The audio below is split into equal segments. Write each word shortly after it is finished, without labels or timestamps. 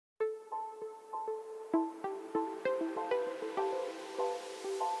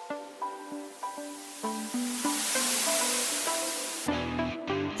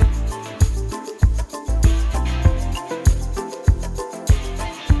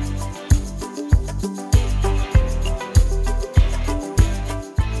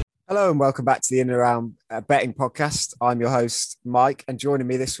Hello and welcome back to the In and Around Betting Podcast. I'm your host, Mike, and joining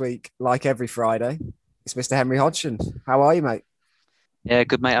me this week, like every Friday, is Mr. Henry Hodgson. How are you, mate? Yeah,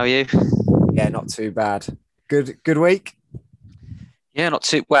 good, mate. How are you? Yeah, not too bad. Good week? Yeah, not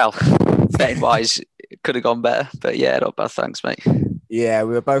too well. Betting-wise, it could have gone better, but yeah, not bad. Thanks, mate. Yeah,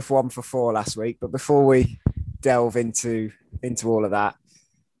 we were both 1 for 4 last week, but before we delve into all of that,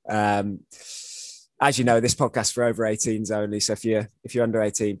 as you know, this podcast for over 18s only. So if you're under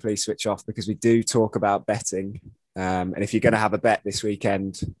 18, please switch off because we do talk about betting. And if you're going to have a bet this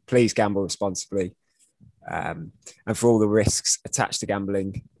weekend, please gamble responsibly. And for all the risks attached to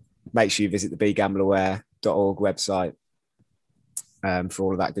gambling, make sure you visit the begambleaware.org website for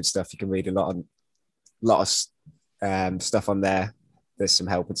all of that good stuff. You can read a lot of stuff on there. There's some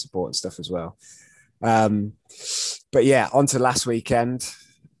help and support and stuff as well. But yeah, on to last weekend.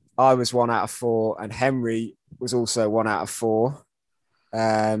 I was 1 out of 4 and Henry was also 1 out of 4.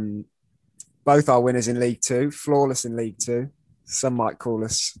 Both our winners in League Two, flawless in League Two. Some might call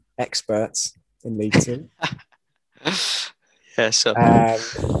us experts in League Two. Yeah, so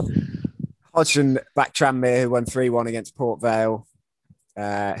Hodgson backed Tranmere, who won 3-1 against Port Vale,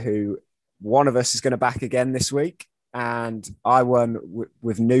 who one of us is going to back again this week. And I won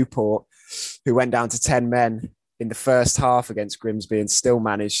with Newport, who went down to 10 men in the first half against Grimsby and still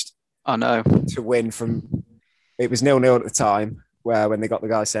managed to win from, it was 0-0 at the time when they got the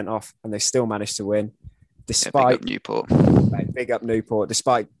guy sent off, and they still managed to win. Despite big up Newport,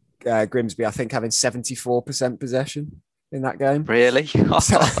 despite Grimsby, I think, having 74% possession in that game. Really?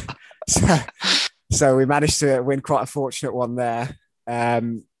 So we managed to win quite a fortunate one there.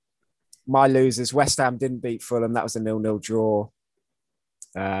 My losers, West Ham didn't beat Fulham. That was a 0-0 draw.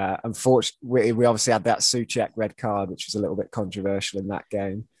 Unfortunately, we obviously had that Souček red card, which was a little bit controversial in that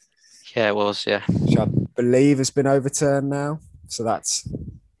game. Yeah, it was, yeah. Which I believe has been overturned now. So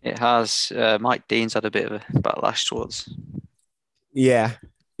it has. Mike Dean's had a bit of a backlash towards. Yeah,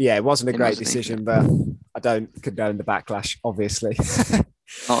 it wasn't a great decision, but I don't condone the backlash, obviously.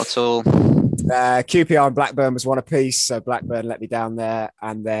 Not at all. QPR and Blackburn was 1 apiece, so Blackburn let me down there,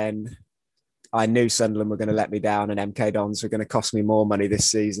 and then I knew Sunderland were going to let me down, and MK Dons were going to cost me more money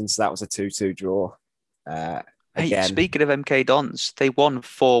this season, so that was a 2-2 draw. Hey, speaking of MK Dons, they won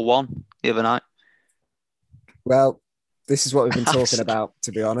 4-1 the other night. Well, this is what we've been talking about,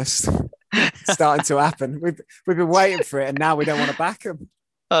 to be honest. It's starting to happen. We've been waiting for it, and now we don't want to back them.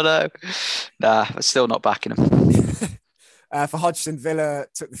 I know. Nah, I'm still not backing them. For Hodgson, Villa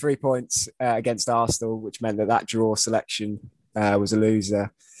took the 3 points against Arsenal, which meant that draw selection was a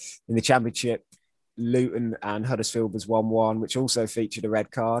loser. In the Championship, Luton and Huddersfield was 1-1, which also featured a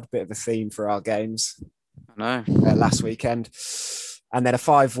red card, bit of a theme for our games. I know. Last weekend. And then a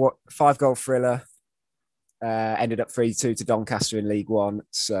five-goal thriller ended up 3-2 to Doncaster in League One.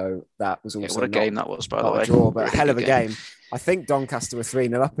 So that was also what a game that was, by the way. A draw, but really a hell of a game. I think Doncaster were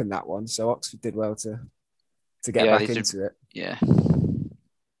 3-0 up in that one, so Oxford did well to get back into it. Yeah.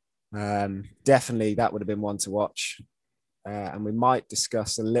 Definitely that would have been one to watch. And we might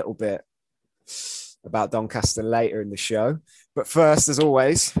discuss a little bit about Doncaster later in the show. But first, as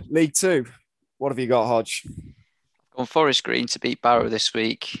always, League Two. What have you got, Hodge? I've gone Forest Green to beat Barrow this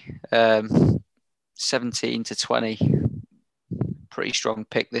week. 17-20. Pretty strong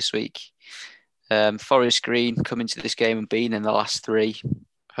pick this week. Forest Green come into this game and been in the last 3,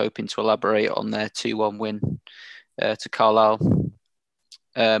 hoping to elaborate on their 2-1 win to Carlisle.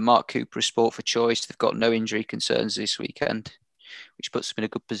 Mark Cooper is sport for choice. They've got no injury concerns this weekend, which puts them in a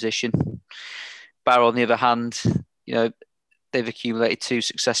good position. Barrow, on the other hand, they've accumulated 2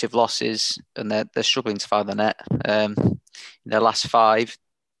 successive losses and they're struggling to find the net. In their last 5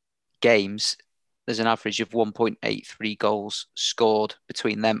 games, there's an average of 1.83 goals scored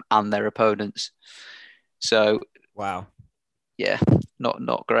between them and their opponents. So, wow, yeah,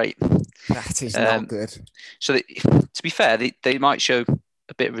 not great. That is not good. So, to be fair, they might show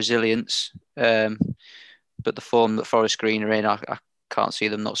a bit of resilience, but the form that Forest Green are in, I can't see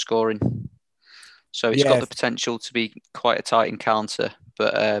them not scoring. So it's got the potential to be quite a tight encounter,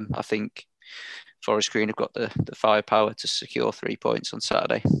 but I think Forest Green have got the firepower to secure 3 points on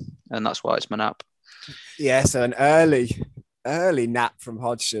Saturday, and that's why it's my nap. Yeah, so an early nap from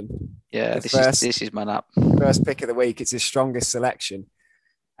Hodgson. Yeah, this is my nap. First pick of the week. It's his strongest selection.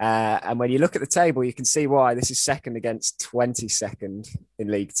 And when you look at the table, you can see why this is second against 22nd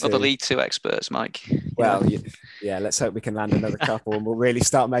in League Two. Well, the League Two experts, Mike. Well, yeah, let's hope we can land another couple and we'll really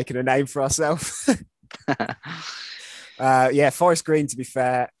start making a name for ourselves. Forest Green, to be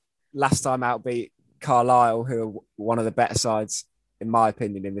fair, last time out beat Carlisle, who are one of the better sides, in my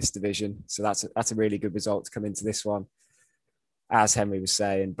opinion, in this division. So that's a really good result to come into this one. as Henry was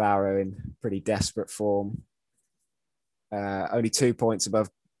saying, Barrow in pretty desperate form. Only 2 points above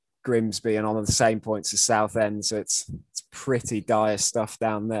Grimsby and on the same points as Southend, so it's pretty dire stuff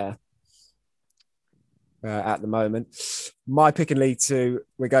down there at the moment. My pick in League Two,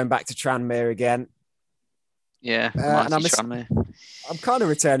 we're going back to Tranmere again. Yeah, and I'm kind of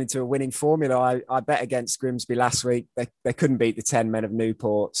returning to a winning formula. I bet against Grimsby last week. They couldn't beat the 10 men of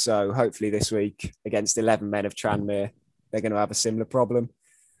Newport, so hopefully this week against 11 men of Tranmere, they're going to have a similar problem.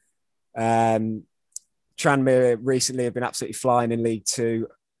 Tranmere recently have been absolutely flying in League Two.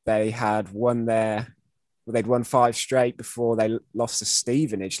 They'd won 5 straight before they lost to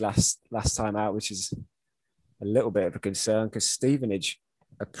Stevenage last time out, which is a little bit of a concern because Stevenage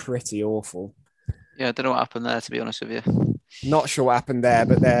are pretty awful. Yeah, I don't know what happened there, to be honest with you. Not sure what happened there,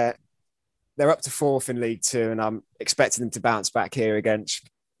 but they're up to 4th in League Two, and I'm expecting them to bounce back here against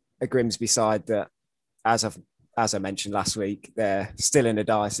a Grimsby side that, as I mentioned last week, they're still in a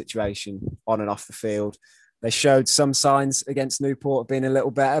dire situation on and off the field. They showed some signs against Newport of being a little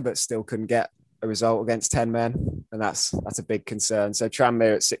better, but still couldn't get a result against 10 men, and that's a big concern. So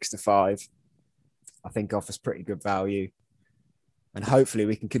Tranmere at 6-5, I think offers pretty good value, and hopefully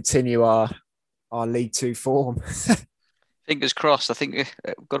we can continue our League Two form. Fingers crossed. I think we've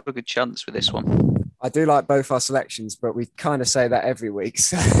got a good chance with this one. I do like both our selections, but we kind of say that every week.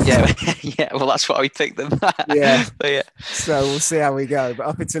 So. Yeah, well, that's why we picked them. Yeah. Yeah. So we'll see how we go. But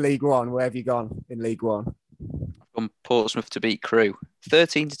up into League One, where have you gone in League One? I've gone Portsmouth to beat Crewe.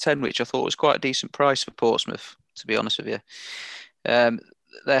 13-10, which I thought was quite a decent price for Portsmouth, to be honest with you.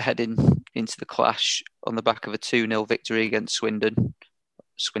 They're heading into the clash on the back of a 2-0 victory against Swindon.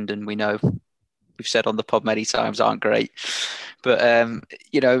 Swindon, we know, we've said on the pod many times, aren't great. But,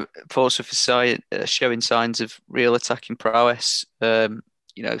 Portsmouth is showing signs of real attacking prowess,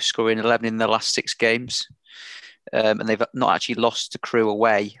 scoring 11 in their last 6 games. And they've not actually lost to Crewe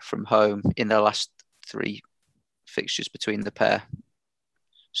away from home in their last 3 fixtures between the pair.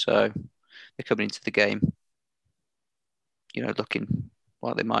 So they're coming into the game, looking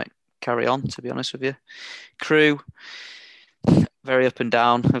like they might carry on, to be honest with you. Crewe, very up and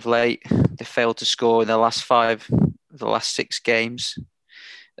down of late. They failed to score in the last 5 of the last 6 games.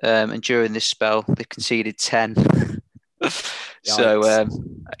 And during this spell, they conceded 10. So I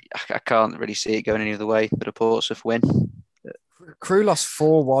can't really see it going any other way but a Portsmouth win. Crewe lost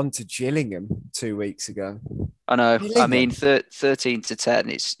 4-1 to Gillingham 2 weeks ago. I know. Gillingham. I mean,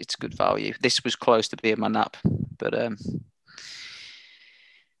 13-10, it's good value. This was close to being my nap, but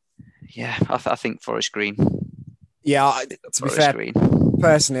I think Forest Green. Yeah, to be fair,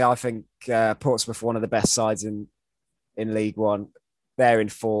 personally, I think Portsmouth are one of the best sides in League One. They're in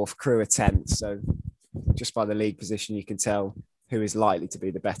 4th, Crewe are 10th. So just by the league position, you can tell who is likely to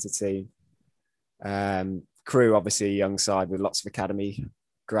be the better team. Crewe, obviously a young side with lots of academy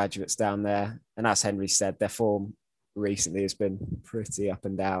graduates down there. And as Henry said, their form recently has been pretty up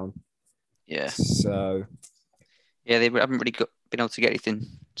and down. Yeah. So... yeah, they haven't really been able to get anything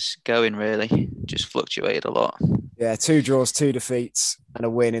going, really. Just fluctuated a lot. Yeah, 2 draws, 2 defeats, and a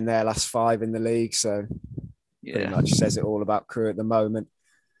win in their last 5 in the league. So pretty much says it all about Crewe at the moment.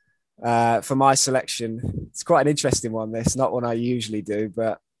 For my selection, it's quite an interesting one. This not one I usually do,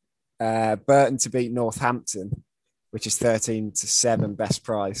 but Burton to beat Northampton, which is 13-7 best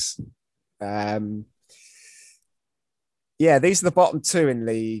price. Yeah, these are the bottom 2 in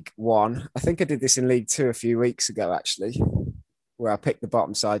League One. I think I did this in League Two a few weeks ago, actually, where I picked the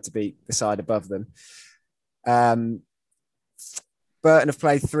bottom side to beat the side above them. Burton have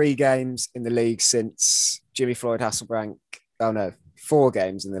played 3 games in the league since Jimmy Floyd Hasselbank. Oh, no, 4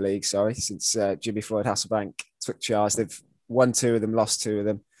 games in the league, since Jimmy Floyd Hasselbank took charge. They've won 2 of them, lost 2 of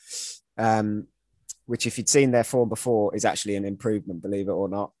them, which if you'd seen their form before is actually an improvement, believe it or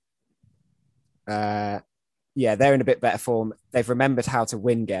not. Yeah, they're in a bit better form. They've remembered how to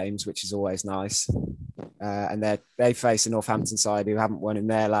win games, which is always nice. And they face a Northampton side who haven't won in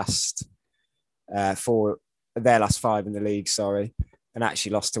their last 5 in the league, and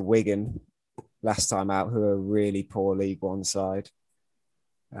actually lost to Wigan last time out, who are a really poor League One side.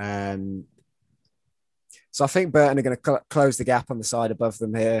 So I think Burton are going to close the gap on the side above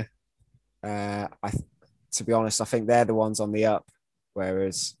them here. To be honest, I think they're the ones on the up,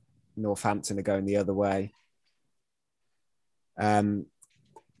 whereas Northampton are going the other way. And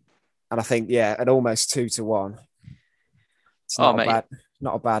I think, at almost 2-1. It's not a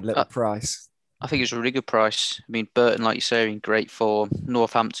bad little price. I think it's a really good price. I mean, Burton, like you say, are in great form.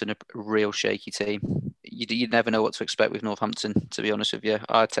 Northampton, a real shaky team. You never know what to expect with Northampton, to be honest with you.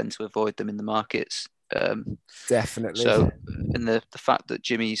 I tend to avoid them in the markets. Definitely. So, and the fact that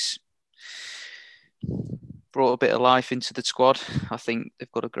Jimmy's brought a bit of life into the squad. I think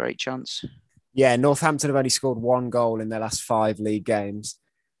they've got a great chance. Yeah, Northampton have only scored 1 goal in their last 5 league games.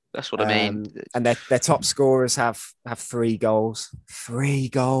 That's what I mean. And their top scorers have 3 goals. 3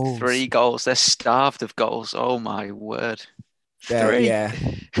 goals. 3 goals. They're starved of goals. Oh my word. 3. Yeah,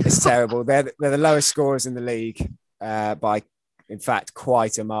 it's terrible. They're the lowest scorers in the league by, in fact,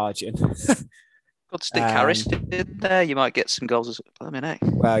 quite a margin. Could stick Harris in there. You might get some goals.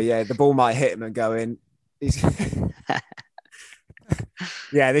 Well, yeah, the ball might hit him and go in.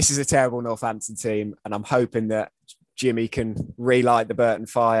 Yeah, this is a terrible Northampton team, and I'm hoping that Jimmy can relight the Burton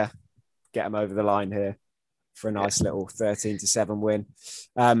fire, get them over the line here for a nice little 13-7 win.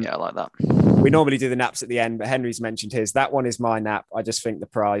 Yeah, I like that. We normally do the naps at the end, but Henry's mentioned his. That one is my nap. I just think the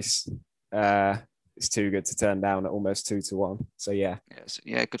price is too good to turn down at almost 2-1. So yeah,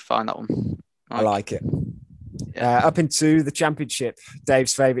 good find that one. I like it. Yeah. Up into the Championship,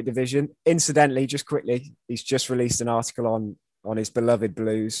 Dave's favourite division. Incidentally, just quickly, he's just released an article on his beloved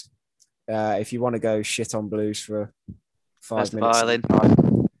Blues. If you want to go shit on Blues for 5 minutes, violin.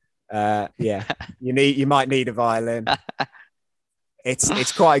 You might need a violin.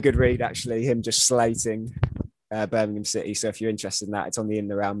 It's quite a good read, actually, him just slating Birmingham City. So if you're interested in that, it's on the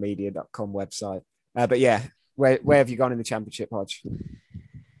inaroundmedia.com website. But yeah, where have you gone in the Championship, Hodge?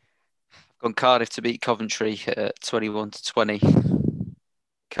 Gone Cardiff to beat Coventry 21-20.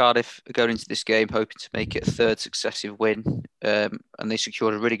 Cardiff are going into this game hoping to make it a 3rd successive win, and they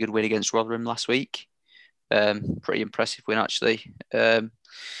secured a really good win against Rotherham last week. Pretty impressive win, actually. Their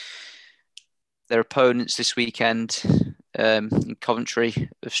opponents this weekend in Coventry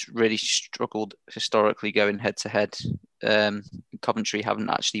have really struggled historically going head-to-head. Coventry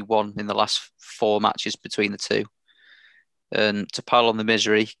haven't actually won in the last 4 matches between the two. And to pile on the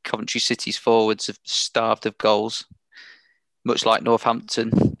misery, Coventry City's forwards have starved of goals, much like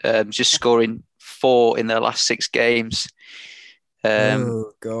Northampton, just scoring 4 in their last 6 games.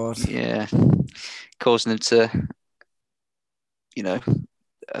 Oh, God. Yeah, causing them to,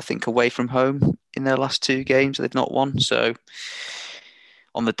 I think away from home in their last 2 games, they've not won. So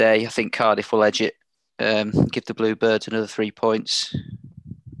on the day, I think Cardiff will edge it, give the Bluebirds another 3 points.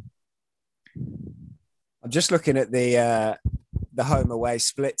 I'm just looking at the home away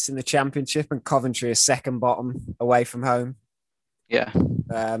splits in the Championship, and Coventry is second bottom away from home. Yeah.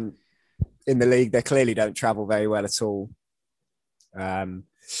 In the league, they clearly don't travel very well at all.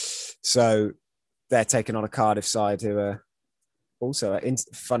 So they're taking on a Cardiff side who are also,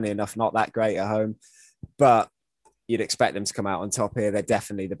 funnily enough, not that great at home, but you'd expect them to come out on top here. They're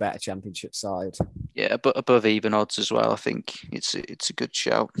definitely the better Championship side. Yeah, but above even odds as well. I think it's a good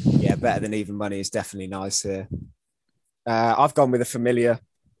shout. Yeah, better than even money is definitely nice here. I've gone with a familiar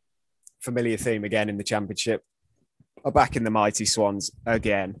theme again in the Championship. I'm back in the Mighty Swans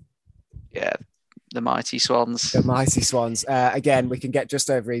again. Yeah, the Mighty Swans. The Mighty Swans. Again, we can get just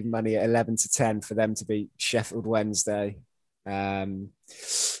over even money at 11-10 for them to beat Sheffield Wednesday.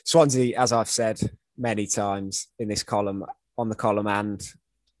 Swansea, as I've said many times in this column, on the column and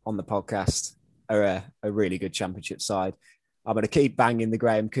on the podcast, are a really good Championship side. I'm going to keep banging the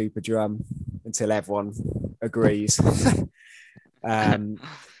Graham Cooper drum until everyone agrees.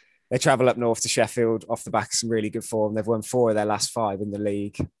 They travel up north to Sheffield off the back of some really good form. They've won 4 of their last 5 in the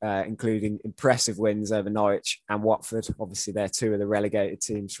league, including impressive wins over Norwich and Watford. Obviously, they're 2 of the relegated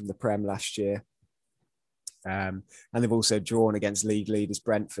teams from the Prem last year. And they've also drawn against league leaders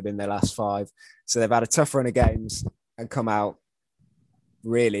Brentford in their last 5. So they've had a tough run of games and come out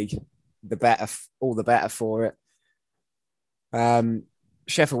really all the better for it.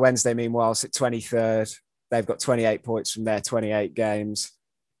 Sheffield Wednesday, meanwhile, sit 23rd. They've got 28 points from their 28 games.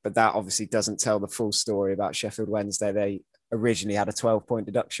 But that obviously doesn't tell the full story about Sheffield Wednesday. They originally had a 12-point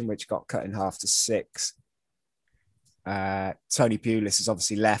deduction, which got cut in half to 6. Tony Pulis has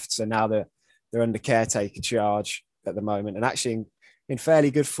obviously left. So now they're under caretaker charge at the moment, and actually in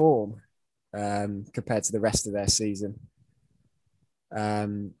fairly good form compared to the rest of their season.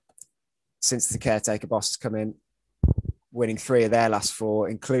 Since the caretaker boss has come in, winning 3 of their last 4,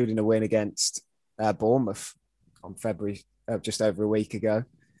 including a win against Bournemouth on February, just over a week ago.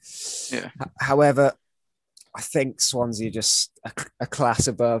 Yeah. However, I think Swansea are just a class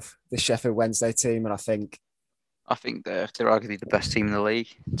above the Sheffield Wednesday team, and I think they're arguably the best team in the league,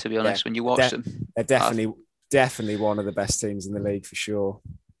 to be honest, when you watch them. They're definitely one of the best teams in the league for sure.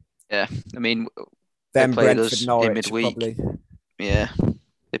 Yeah, I mean, them they played Brentford, us Norwich, in midweek. Probably. Yeah,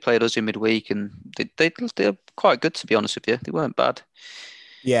 they played us in midweek, and they're quite good, to be honest with you. They weren't bad.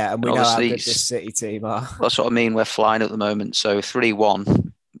 Yeah, and we know how good this City team are. That's what I mean. We're flying at the moment, so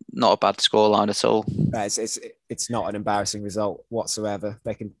 3-1, not a bad scoreline at all. It's not an embarrassing result whatsoever.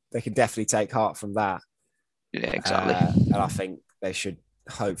 They can definitely take heart from that. Yeah, exactly. And I think they should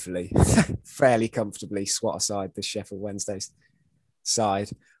hopefully fairly comfortably swat aside the Sheffield Wednesday's side.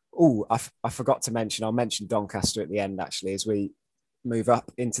 Oh, I forgot to mention, I'll mention Doncaster at the end, actually, as we move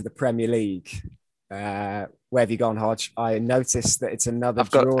up into the Premier League. Where have you gone, Hodge? I noticed that it's another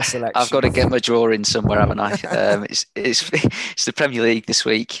draw selection. I've got to get my draw in somewhere, haven't I? It's the Premier League this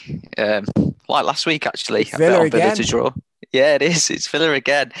week. Like last week, actually. It's Villa again. To draw. Yeah, it is. It's Villa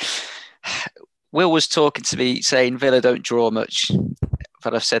again. Will was talking to me saying Villa don't draw much,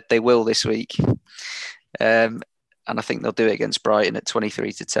 but I've said they will this week. And I think they'll do it against Brighton at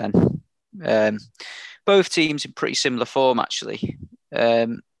 23-10. Both teams in pretty similar form, actually.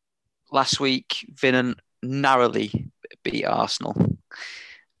 Last week, Villa narrowly beat Arsenal.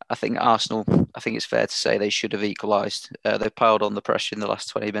 I think it's fair to say they should have equalised. They piled on the pressure in the last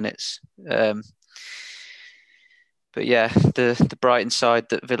 20 minutes. But yeah, the Brighton side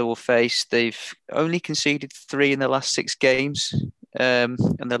that Villa will face, they've only conceded 3 in the last 6 games. And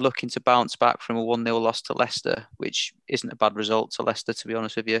they're looking to bounce back from a 1-0 loss to Leicester, which isn't a bad result to Leicester, to be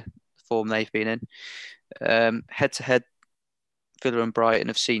honest with you, the form they've been in. Head-to-head, Villa and Brighton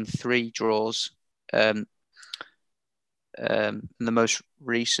have seen 3 draws. And the most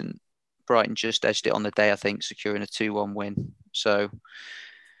recent, Brighton just edged it on the day, I think, securing a 2-1 win. So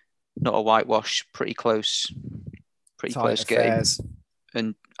not a whitewash, pretty close game.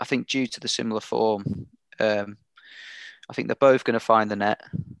 And I think due to the similar form, I think they're both going to find the net.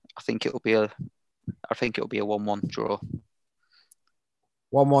 I think it'll be a 1-1 draw.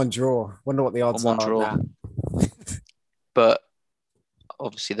 1-1 draw. Wonder what the odds are draw. on that. But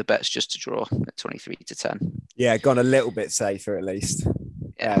obviously the bet's just to draw at 23-10. Yeah, gone a little bit safer at least.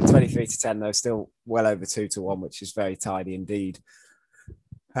 Yeah, 23-10 though, still well over 2-1, which is very tidy indeed.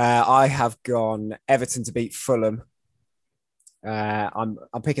 I have gone Everton to beat Fulham. I'm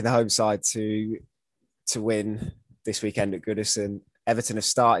picking the home side to win this weekend at Goodison. Everton have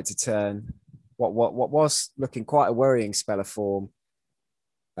started to turn what was looking quite a worrying spell of form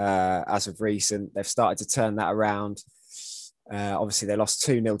as of recent. They've started to turn that around. Obviously, they lost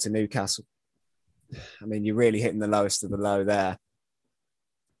 2-0 to Newcastle. I mean, you're really hitting the lowest of the low there.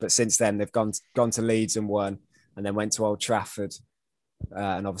 But since then, they've gone to Leeds and won, and then went to Old Trafford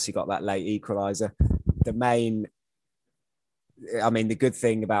and obviously got that late equaliser. The good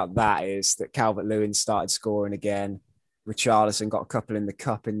thing about that is that Calvert-Lewin started scoring again. Richarlison got a couple in the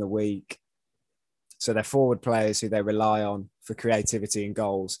cup in the week. So their forward players who they rely on for creativity and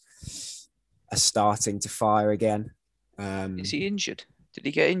goals are starting to fire again. Is he injured? Did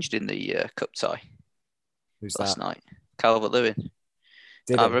he get injured in the cup tie last night? Calvert-Lewin.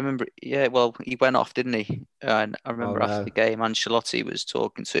 I remember, yeah, well, he went off, didn't he? And I remember after the game, Ancelotti was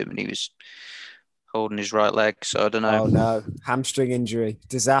talking to him and he was holding his right leg. So I don't know. Oh no, hamstring injury,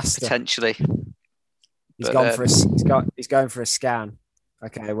 disaster. Potentially. He's going for a scan.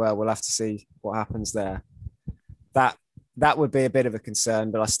 Okay, well, we'll have to see what happens there. That would be a bit of a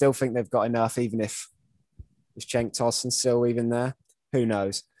concern, but I still think they've got enough, even if is Cenk Tosun still even there? Who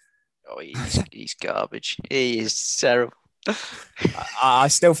knows? Oh, he's garbage. He is terrible. I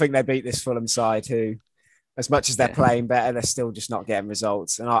still think they beat this Fulham side who, as much as they're playing better, they're still just not getting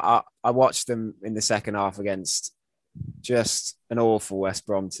results. And I watched them in the second half against just an awful West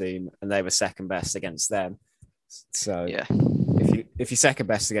Brom team, and they were second best against them. So if you're second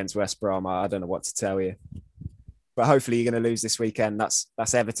best against West Brom, I don't know what to tell you. But hopefully you're going to lose this weekend.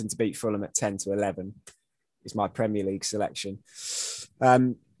 That's Everton to beat Fulham at 10-11 is my Premier League selection.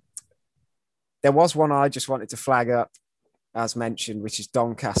 There was one I just wanted to flag up, as mentioned, which is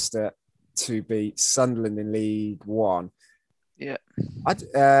Doncaster to beat Sunderland in League One. Yeah.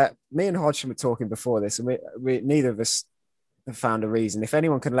 Me and Hodgson were talking before this, and we neither of us have found a reason. If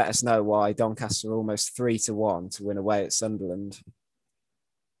anyone can let us know why Doncaster are almost 3-1 to win away at Sunderland,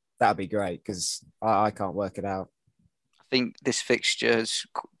 that'd be great, because I can't work it out. I think this fixture has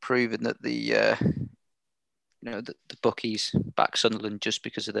proven that the bookies back Sunderland just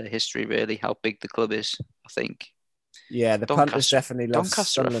because of their history, really, how big the club is, I think. Yeah, the punters definitely love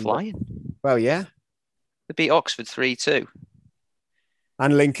Doncaster Sunderland. are flying. Well, yeah. They beat Oxford 3-2.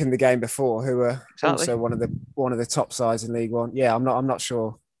 And Lincoln the game before, who are also one of the top sides in League One. Yeah, I'm not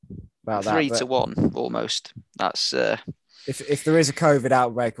sure about that. 3-1 almost. That's if there is a COVID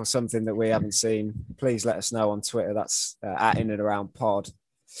outbreak or something that we haven't seen, please let us know on Twitter. That's at In and Around Pod.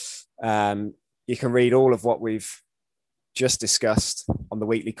 You can read all of what we've just discussed on the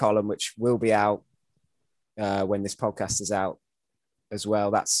weekly column, which will be out when this podcast is out as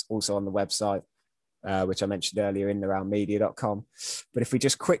well. That's also on the website, which I mentioned earlier, inaroundmedia.com. But if we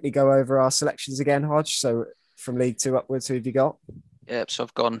just quickly go over our selections again, Hodge. So from League Two upwards, who have you got? Yep, so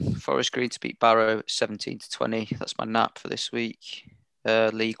I've gone Forest Green to beat Barrow 17-20. That's my nap for this week.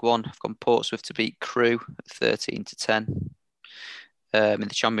 League One, I've gone Portsmouth to beat Crewe 13-10. In the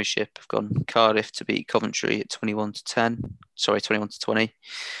Championship, I've gone Cardiff to beat Coventry at 21-10. Sorry, 21-20.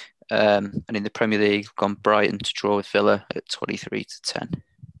 And in the Premier League, I've gone Brighton to draw with Villa at 23-10.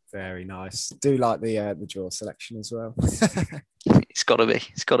 Very nice. Do like the draw selection as well. It's got to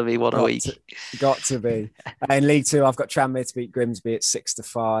be one a week. Got to be. In League Two, I've got Tranmere to beat Grimsby at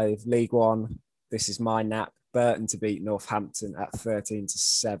 6-5. League One, this is my nap. Burton to beat Northampton at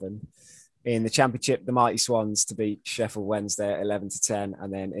 13-7. In the Championship, the Mighty Swans to beat Sheffield Wednesday at 11-10.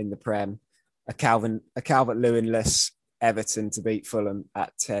 And then in the Prem, a Calvert-Lewin-less Everton to beat Fulham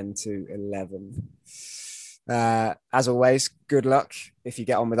at 10-11. As always, good luck if you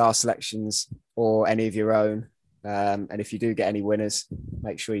get on with our selections or any of your own. And if you do get any winners,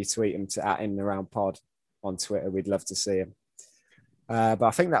 make sure you tweet them to @InAndAroundPod on Twitter. We'd love to see them. But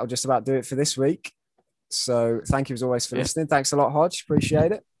I think that'll just about do it for this week. So thank you as always for listening. Thanks a lot, Hodge.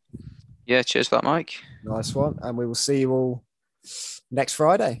 Appreciate it. Yeah, cheers for that, Mike. Nice one. And we will see you all next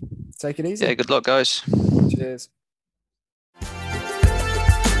Friday. Take it easy. Yeah, good luck, guys. Cheers.